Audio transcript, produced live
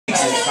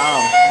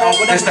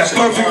It's that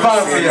perfect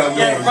vibe for y'all.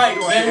 Yeah, right,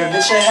 man.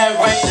 This shit had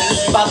right.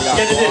 This is about to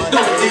get it in. Do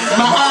it.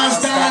 My eyes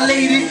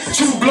dilated,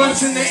 2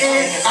 blunts in the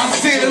air. I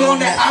feel on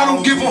that, I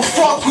don't give a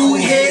fuck who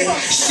here.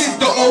 Shit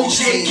the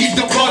OJ, keep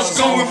the bus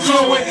going,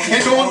 flowing.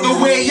 And on the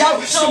way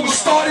out, someone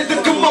started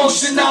the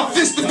commotion. Now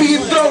fists are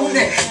being thrown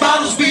at,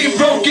 bottles being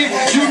broken.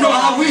 You know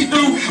how we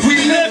do, we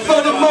live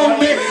for the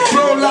moment.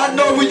 Bro, I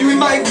know when you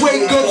might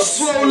wake up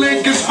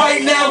swollen, cause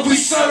right now we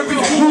serving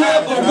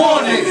whoever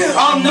wanted.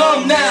 I'm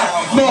numb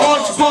now, my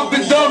heart's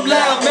pumping dumb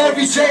loud.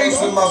 Mary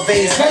J's in my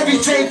veins, Mary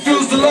J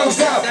fills the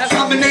lungs out.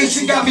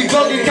 Combination got me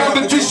bugging,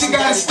 competition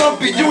got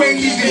stumping. You ain't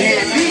even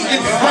here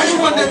leaking. Why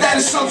you under that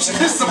assumption?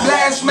 This some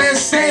last man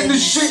standing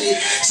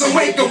shit. So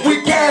wake up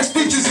weak ass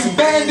bitches and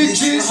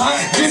bandages.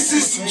 This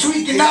is some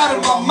tweaking out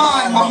of my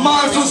mind. My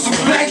mind's on some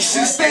blank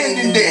shit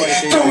standing there,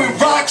 throwing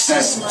rocks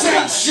at some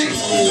tight shit.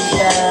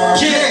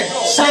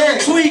 Yeah,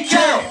 tweak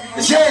out.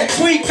 Yeah,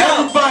 tweak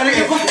out. Everybody,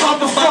 if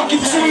I'm a fucking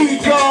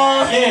tweak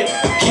out. Yeah,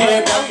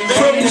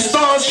 from the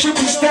stars,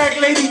 triple stack,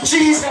 Lady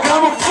G's.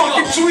 I'm a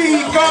fucking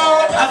tweak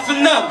out. I for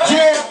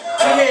nothing.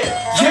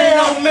 Yeah,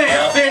 no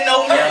man, been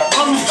no man.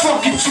 I'm a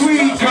fucking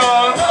tweak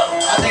out. I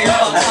think it's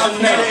about time for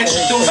me to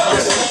introduce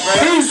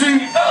myself.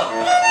 Easy.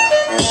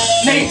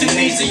 Nathan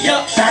Easy,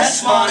 yup,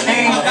 that's my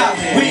name. I got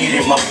weed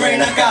in my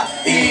brain, I got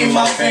E in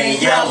my vein.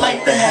 Yeah, I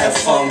like to have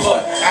fun,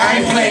 but I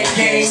ain't playing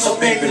games. So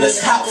baby, let's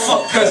hot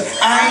fuck, cause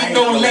I ain't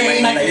no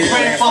lame like your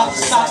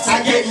grandfather's socks.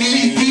 I get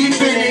me deep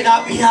in it,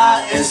 I be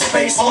high in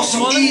space. On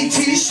some ET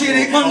shit,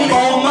 it money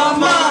on my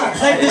mind.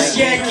 Like this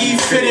Yankee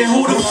fitted,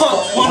 who the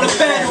fuck wanna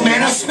battle? Man,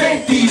 I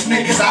spank these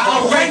niggas,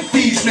 I outrank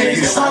these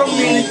niggas. I don't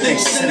mean to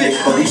think cynic,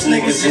 but these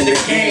niggas in the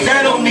game,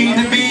 that don't need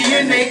to be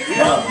in it.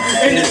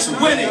 In it to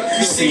win it.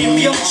 You see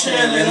me, I'm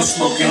chillin', I'm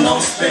smoking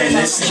on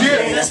Spanish.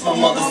 Yeah, that's my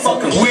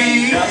motherfucking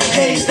weed.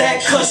 Haze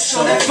that cuss,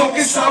 so that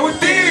fucking sour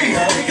thing.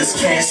 Niggas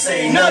can't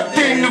say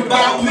nothing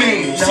about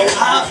me. So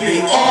I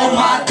be on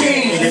my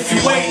thing. If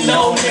you ain't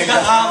no nigga,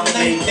 I'm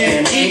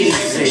Nathan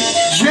Easy.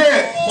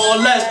 Yeah, more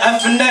or less,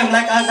 F&M,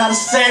 like I gotta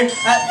say,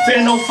 I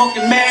been no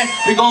fucking man.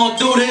 We gon'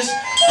 do this.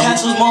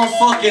 Castle's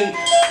motherfucking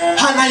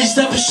Hot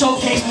 97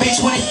 Showcase, May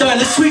 23rd.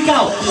 Let's tweak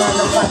out.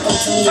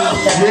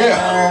 Yeah.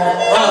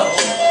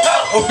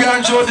 Hope y'all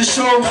enjoyed the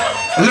show.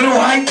 A little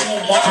hype,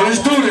 so let's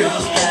do this.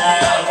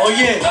 Oh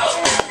yeah.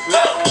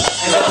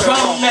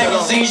 Drama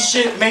Magazine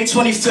shit, May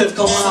 25th.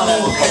 Come on.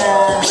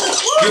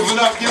 Give it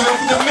up for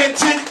the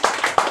Minted.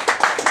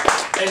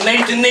 And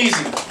Nathan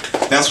Easy.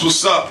 That's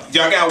what's up.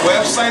 Y'all got a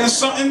website or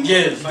something?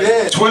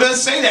 Yeah. Twitter,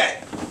 say that.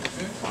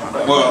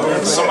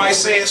 Well, somebody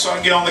say it so I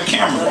can get on the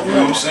camera. You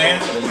know what I'm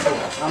saying?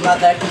 I'm not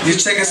that confused.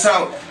 Just check us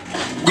out.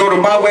 Go to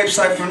my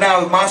website for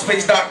now,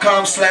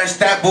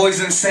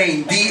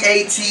 myspace.com/thatboysinsane.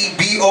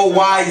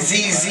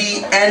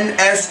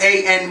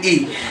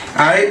 DATBOYZZNSANE.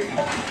 Alright?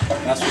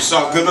 That's what's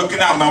up. Good looking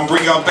out, man.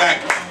 Bring y'all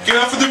back. Get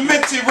up for the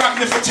Minted,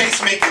 rocking it for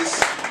tastemakers.